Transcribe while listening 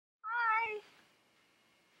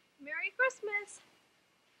Merry Christmas.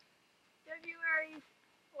 February,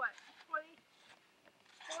 what,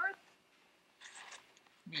 24th?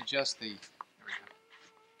 Let me adjust the, there we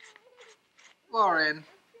go. Lauren.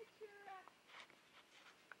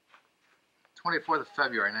 24th of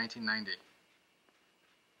February, 1990.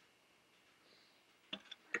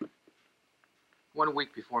 1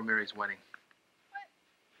 week before Mary's wedding. But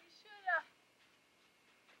you should,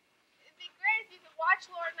 it'd be great if you could watch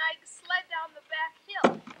Laura and I sled down the back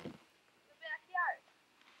hill, the backyard.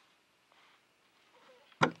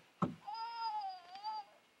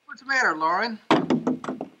 What's the matter, Lauren?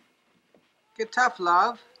 Get tough,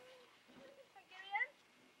 love. Can I get in?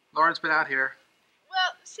 Lauren's been out here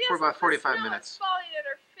Well, she for has about 45 snow minutes. falling in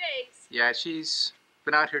her face. Yeah, she's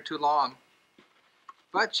been out here too long,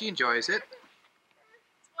 but she enjoys it.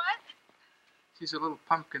 What? She's a little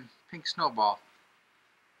pumpkin pink snowball.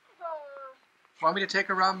 Oh. Want me to take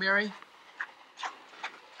her around, Mary? No.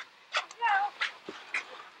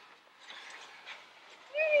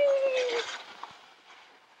 Whee!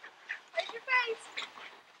 Raise your face.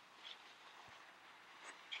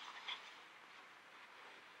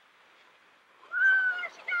 Ah,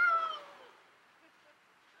 she goes.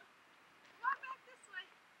 Walk back this way.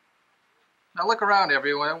 Now look around,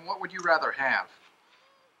 everyone. What would you rather have?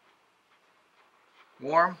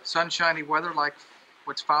 Warm, sunshiny weather like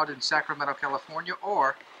what's found in Sacramento, California,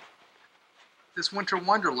 or this winter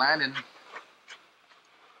wonderland in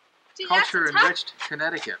Gee, culture-enriched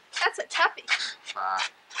Connecticut? That's a toughie.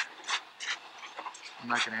 I'm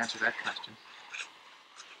not going to answer that question.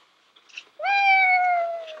 Whoa.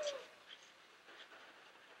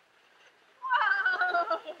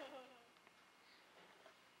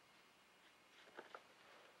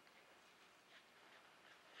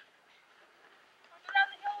 Down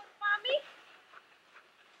the hill with Mommy?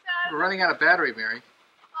 We're running out of battery, Mary.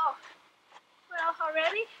 Oh, well,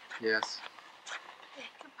 already? Yes. Okay,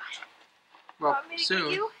 goodbye. Well, Want me to soon.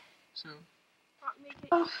 get you? Soon. Want me to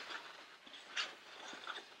get you?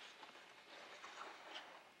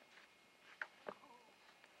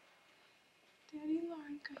 Daddy and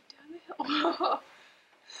Lauren going down the hill.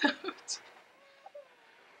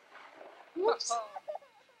 Whoops.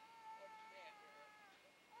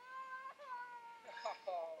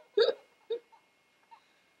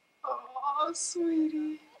 Oh,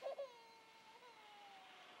 sweetie.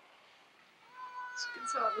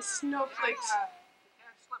 Look at all the snowflakes.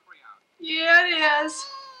 It's slippery out. Yeah, it is.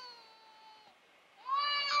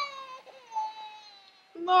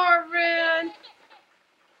 Lauren.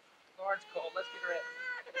 Lauren's cold. Let's get her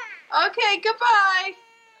in. Okay, goodbye.